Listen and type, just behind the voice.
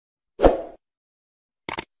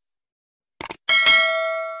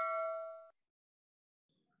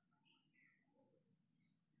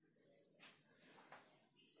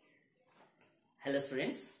Hello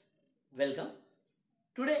students, welcome.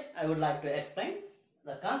 Today I would like to explain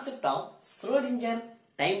the concept of Schrodinger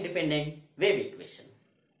time dependent wave equation.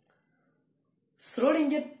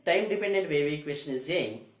 Schrodinger time dependent wave equation is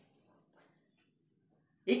a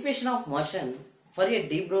equation of motion for a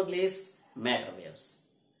de Broglie's matter waves.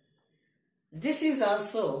 This is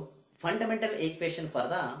also fundamental equation for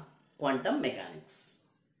the quantum mechanics.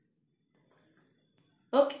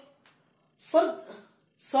 Okay, for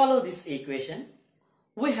solve this equation,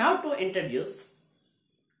 we have to introduce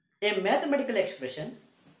a mathematical expression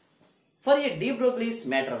for a de Broglie's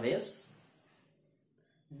matter waves.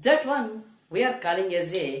 That one we are calling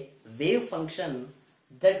as a wave function.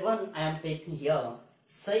 That one I am taking here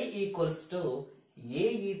psi equals to a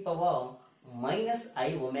e power minus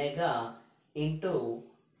I omega into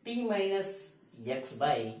t minus x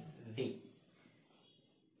by v.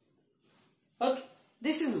 Okay,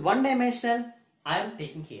 this is one dimensional I am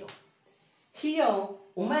taking here. Here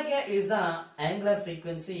omega is the angular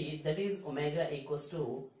frequency, that is omega equals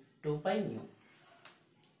to 2 pi nu.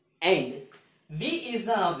 And v is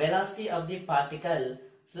the velocity of the particle,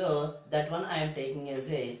 so that one I am taking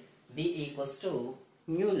as a v equals to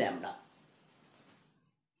mu lambda.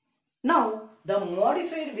 Now the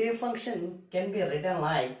modified wave function can be written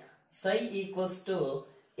like psi equals to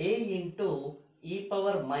a into e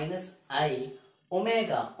power minus I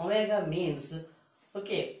omega. Omega means,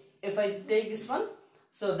 okay, if I take this one,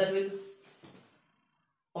 so that will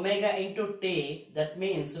omega into t, that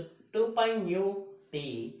means 2 pi nu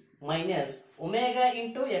t minus omega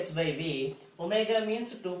into x by v. Omega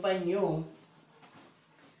means 2 pi nu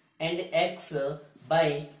and x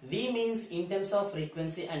by v means in terms of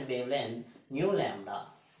frequency and wavelength nu lambda.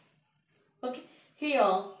 Okay, here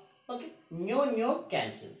okay, nu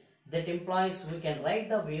cancel. That implies we can write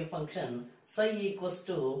the wave function psi equals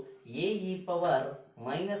to a e power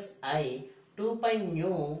minus I 2 pi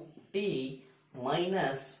nu t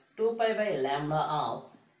minus 2 pi by lambda of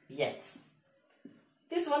x.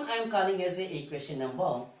 This one I am calling as a equation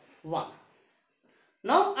number 1.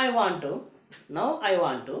 Now I want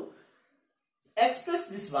to express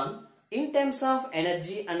this one in terms of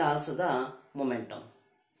energy and also the momentum.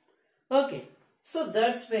 Okay, so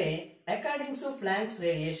that's way, according to Planck's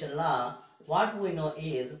radiation law, what we know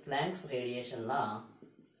is Planck's radiation law.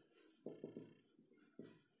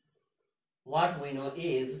 What we know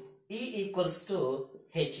is E equals to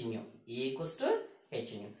h nu. E equals to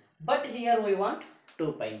h nu. But here we want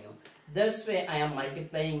 2 pi nu. That's why I am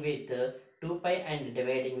multiplying with 2 pi and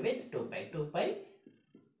dividing with 2 pi. 2 pi,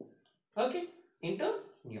 okay, into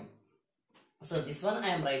nu. So this one I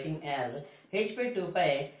am writing as h by 2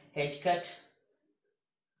 pi h cut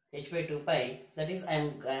h by 2 pi. That is I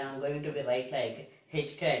am going to be write like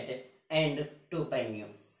h cut and 2 pi nu.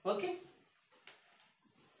 Okay.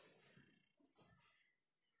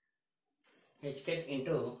 H cut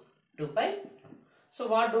into 2 pi. So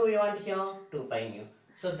what do we want here? 2 pi nu.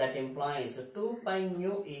 So that implies 2 pi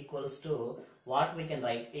nu equals to what we can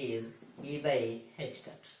write is E by h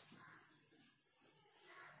cut.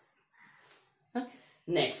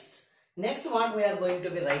 Next what we are going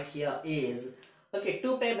to be write here is, okay,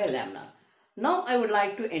 2 pi by lambda. Now I would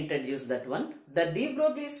like to introduce that one. The de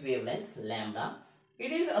Broglie's wavelength lambda,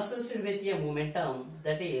 it is associated with a momentum,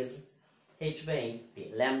 that is h by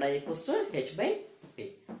p. Lambda equals to h by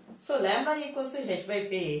p. So lambda equals to h by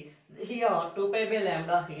p. Here 2 pi by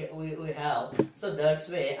lambda here we have. So that's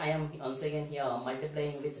way I am once again here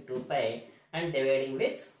multiplying with 2 pi and dividing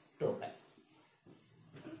with 2 pi.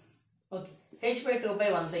 Okay, h by 2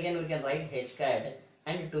 pi, once again we can write h cut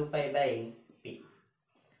and 2 pi by p.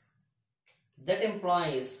 That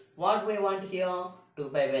implies what we want here, 2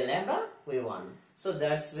 pi by lambda we want. So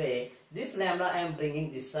that's way this lambda I am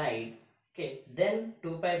bringing this side. Okay, then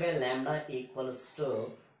 2 pi by lambda equals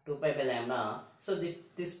to 2 pi by lambda. So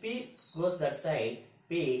this p goes that side,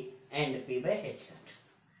 p and p by h cut.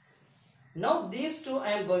 Now these two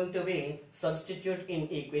I am going to be substitute in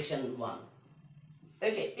equation 1.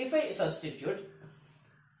 Okay, if I substitute,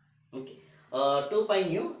 okay, 2 pi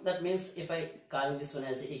nu, that means if I call this one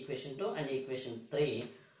as equation 2 and equation 3,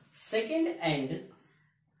 second and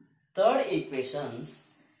third equations,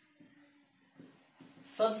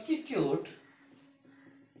 substitute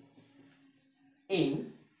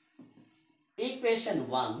in equation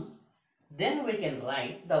 1, then we can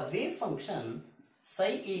write the wave function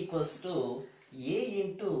psi equals to a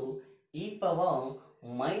into e power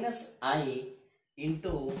minus I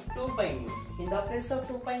into 2 pi nu. In the place of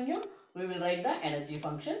 2 pi nu, we will write the energy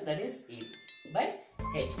function, that is E by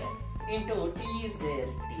h cut into t is there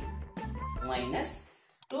t minus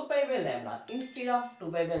 2 pi by lambda. Instead of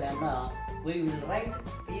 2 pi by lambda, we will write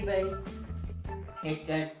p by h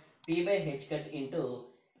cut p by h cut into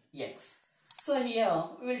x. So here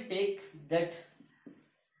we will take that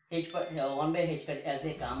 1 by h cut as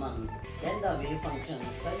a common. Then the wave function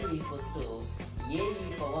psi equals to a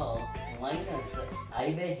e power minus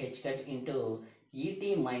I by h cut into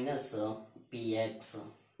et minus px.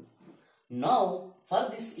 Now for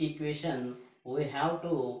this equation we have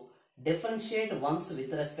to differentiate once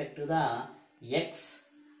with respect to the x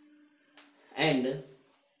and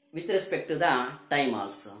with respect to the time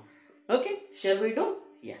also. Okay, shall we do?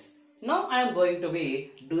 Yes. Now I am going to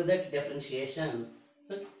do that differentiation.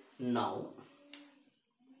 Now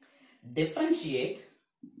differentiate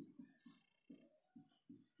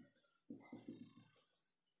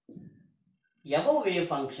above wave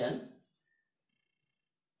function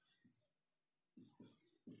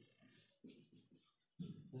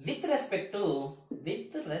with respect to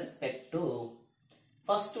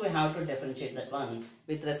first we have to differentiate that one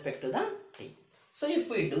with respect to the t. So if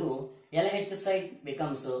we do, LH side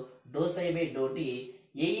becomes dou psi by dou t.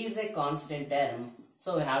 A is a constant term,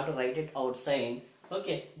 so we have to write it outside.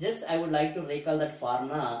 Okay, just I would like to recall that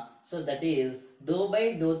formula. So that is dou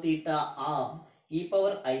by dou theta of e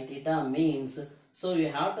power I theta means, so you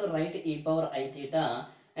have to write e power I theta,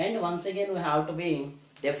 and once again we have to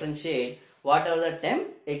differentiate whatever the term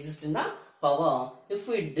exists in the power. If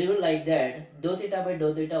we do like that, dou theta by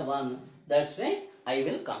dou theta 1, that's why I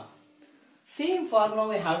will come. Same formula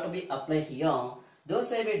we have to apply here. Dou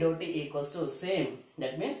psi by dou t equals to same.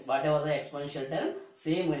 That means whatever the exponential term,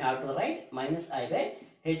 same we have to write minus I by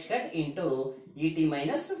h cut into et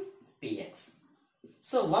minus px.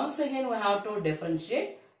 So once again we have to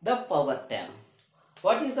differentiate the power term.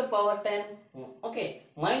 What is the power term? Okay,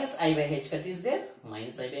 minus I by h cut is there,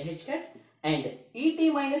 minus I by h cut, and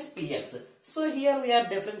et minus px. So here we are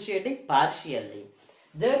differentiating partially.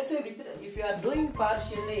 That's why if you are doing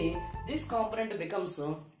partially, this component becomes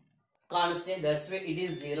constant, that's why it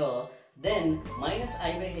is 0. Then minus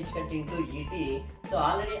I by h cut into et. So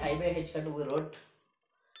already I by h cut we wrote.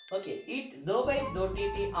 Okay, it dou by dou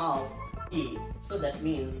dt of e. So that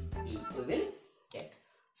means e we will get.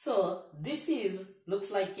 So this is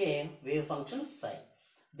looks like a wave function psi.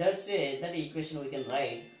 That's why that equation we can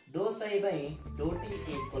write dou psi by dou t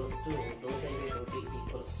equals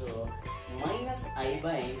to minus I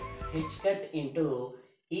by h cut into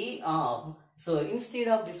e of. So instead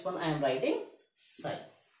of this one I am writing psi.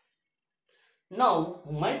 Now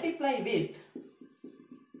multiply with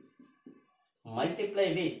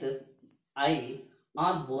I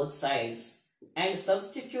on both sides and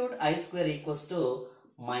substitute I square equals to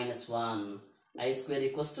minus 1. I square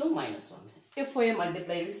equals to minus 1. If we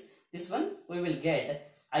multiply with this one, we will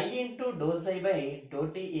get I into dou psi by dou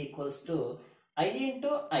t equals to I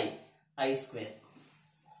into I square.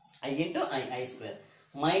 I into I square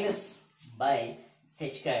minus by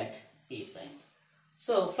h cut e psi.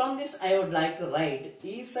 So from this I would like to write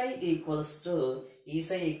e psi equals to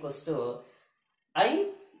I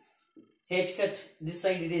h cut, this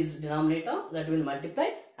side it is denominator, that will multiply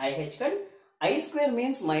I h cut. I square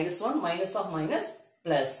means minus 1, minus of minus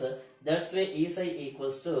plus. That's why e psi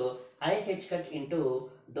equals to I h cut into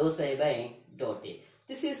dou psi by dou t.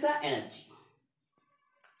 This is the energy.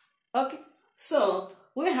 Okay, so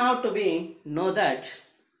we have to know that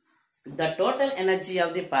the total energy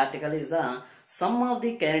of the particle is the sum of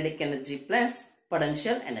the kinetic energy plus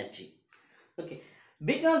potential energy. Okay,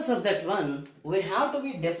 because of that one, we have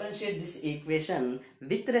to differentiate this equation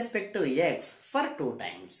with respect to x for 2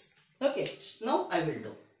 times. Okay, now I will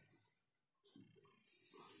do.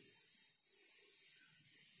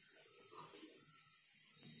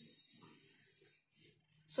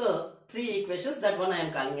 So 3 equations, that one I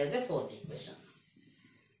am calling as a 4th equation.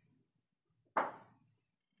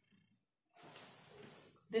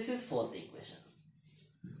 This is 4th equation.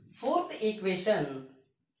 4th equation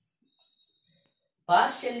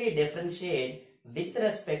partially differentiate with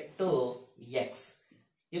respect to x.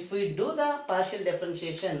 If we do the partial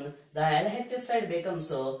differentiation, the LHS side becomes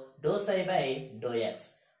dou psi by dou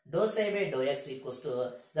x. Dou psi by dou x equals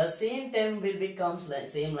to the same term will becomes like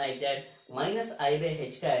same like that, minus I by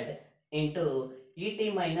h cut into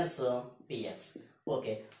et minus px.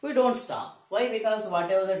 Okay, we don't stop. Why? Because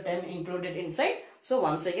whatever the term included inside, so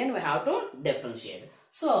once again we have to differentiate.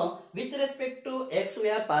 So with respect to x we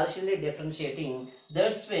are partially differentiating,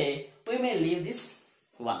 that's why we may leave this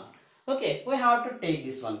one. Okay, we have to take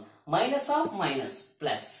this one, minus of minus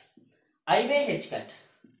plus I by h cut,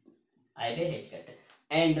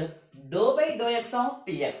 and dou by dou x of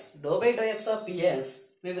px. Dou by dou x of px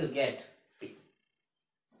we will get p.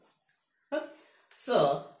 Okay.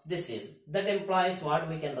 So this is, that implies what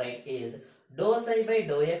we can write is dou psi by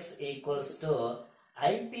dou x equals to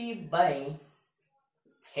ip by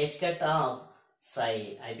h cut of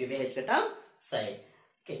psi. ip by h cut of psi.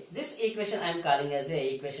 Okay, this equation I am calling as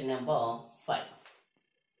a equation number 5.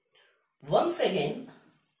 Once again,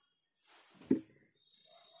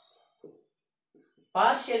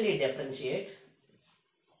 partially differentiate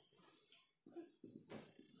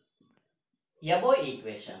above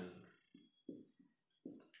equation.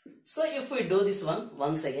 So if we do this one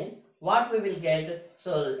once again, what we will get?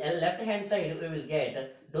 So left hand side we will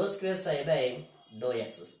get dou square psi by dou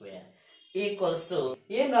x square equals to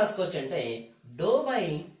ఏం రాసుకోవచ్చు అంటే dou by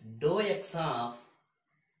dou x of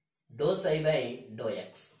dou psi by dou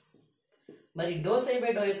x. మరి dou psi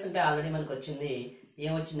by dou x అంటే already మనకు వచ్చింది.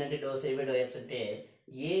 ఏం వచ్చిందంటే dou psi by dou x అంటే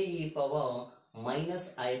a e power minus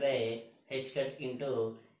i by h cut into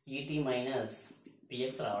et minus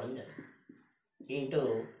px రావడం జరిగింది into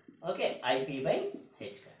okay ip by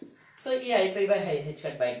h cut. So ఈ ip by h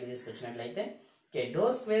cut బయటకు తీసుకొచ్చినట్లయితే okay dou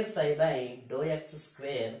square psi by dou x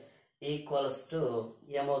square equals to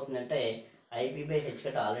ఏమవుతుందంటే ip by h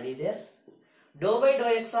cut already there, dou by dou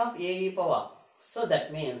x of a e power. So that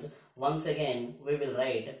means once again we will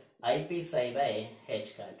write ip psi by h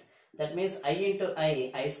cut. That means I into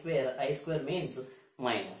I square means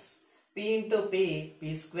minus p into p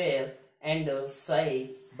square and psi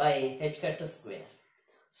by h cut square.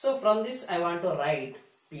 So from this I want to write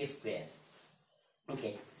p square.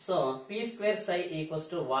 Okay, so p square psi equals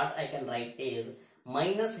to what I can write is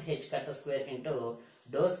minus h cut square into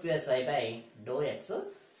dou square psi by dou x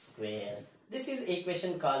square. This is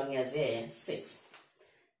equation calling as a 6.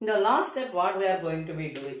 In the last step, what we are going to be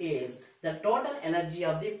doing is the total energy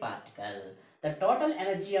of the particle. The total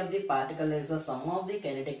energy of the particle is the sum of the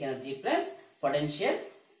kinetic energy plus potential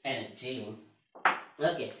energy.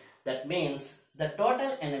 Okay, that means the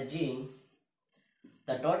total energy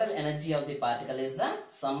of the particle is the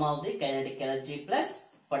sum of the kinetic energy plus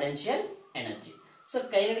potential energy. So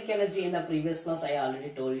kinetic energy in the previous class I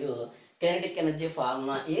already told you, kinetic energy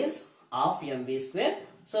formula is half mv square.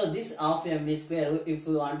 So this half mv square, if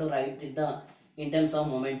we want to write it in terms of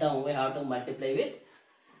momentum, we have to multiply with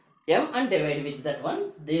m and divide with that one.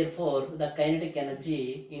 Therefore the kinetic energy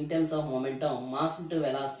in terms of momentum, mass into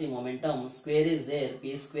velocity momentum, square is there,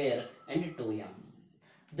 p square and 2m.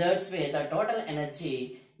 That's way the total energy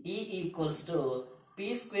E equals to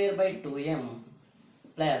p square by 2m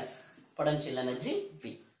plus potential energy v.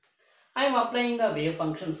 I am applying the wave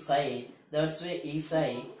function psi. That's way E psi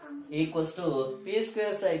equals to p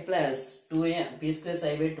square psi plus 2m, p square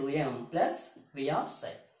psi by 2m plus v of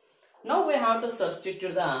psi. Now we have to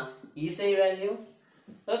substitute the E psi value,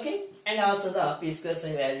 okay, and also the p square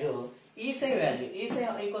psi value. E psi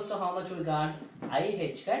equals to how much we got? I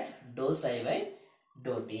h cut dou psi by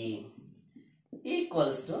dou t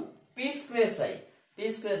equals to p square psi. P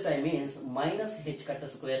square psi means minus h cut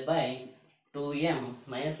square by 2m,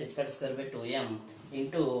 minus h cut square by 2m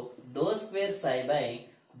into dou square psi by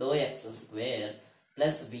dou x square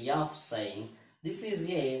plus v of psi. This is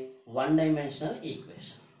a one-dimensional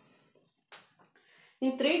equation.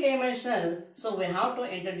 In three-dimensional, so we have to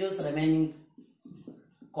introduce remaining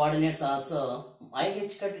coordinates also. I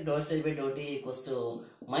h cut dou psi by dou t equals to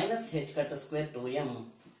minus h cut square 2m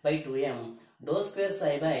by 2m dou square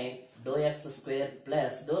psi by dou x square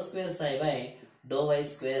plus dou square psi by dou y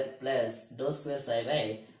square plus dou square psi by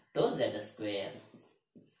dou z square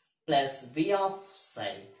plus v of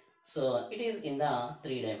psi. So it is in the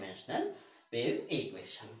three-dimensional wave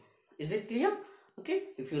equation. Is it clear? Okay,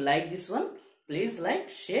 if you like this one, please like,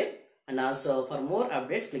 share, and also for more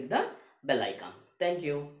updates click the bell icon. Thank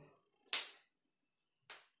you.